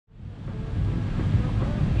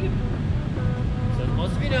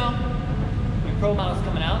Pro models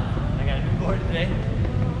coming out. I got a new board today.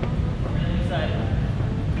 I'm really excited.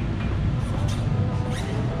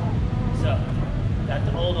 So, got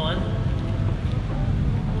the old one.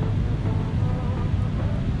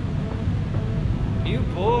 New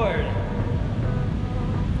board.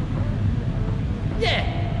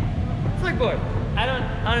 Yeah, flick board. I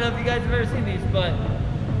don't know if you guys have ever seen these, but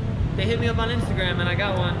they hit me up on Instagram and I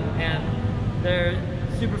got one, and they're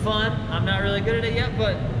super fun. I'm not really good at it yet,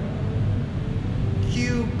 but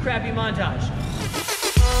cue crappy montage.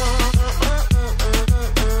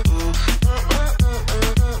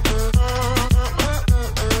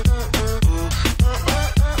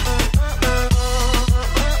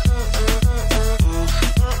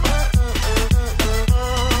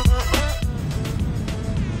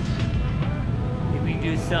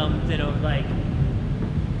 Something over like,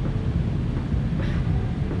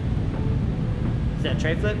 is that a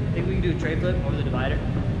tray flip? I think we can do a tray flip over the divider.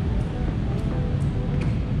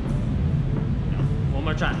 One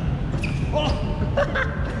more try. Oh!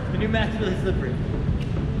 The new mat's really slippery.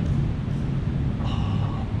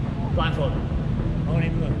 Oh. Blindfold. I won't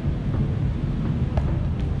even look.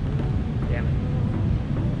 Damn it.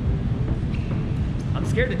 I'm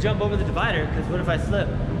scared to jump over the divider because what if I slip?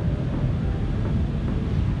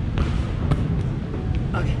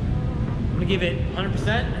 Okay, I'm gonna give it 100%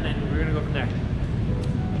 and then we're gonna go from there.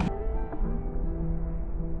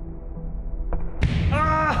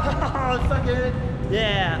 Oh, stuck in it.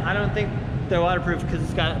 Yeah, I don't think they're waterproof because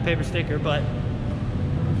it's got a paper sticker, but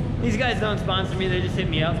these guys don't sponsor me, they just hit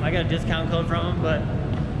me up. I got a discount code from them, but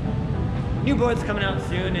new board's coming out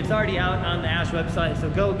soon. It's already out on the Ash website, so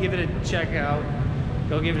go give it a check out.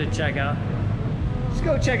 Go give it a check out. Just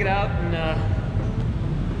go check it out and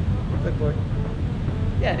flickboard.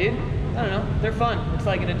 Yeah, dude, I don't know, they're fun. It's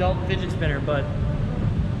like an adult fidget spinner, but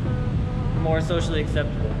more socially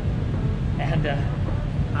acceptable. And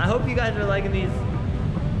I hope you guys are liking these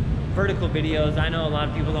vertical videos. I know a lot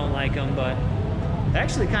of people don't like them, but they're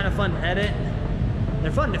actually kind of fun to edit.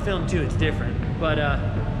 They're fun to film too, it's different. But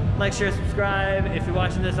like, share, subscribe. If you're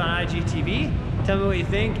watching this on IGTV, tell me what you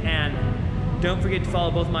think, and don't forget to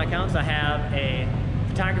follow both my accounts. I have a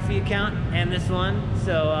photography account and this one,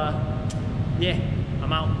 so yeah.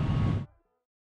 I'm out.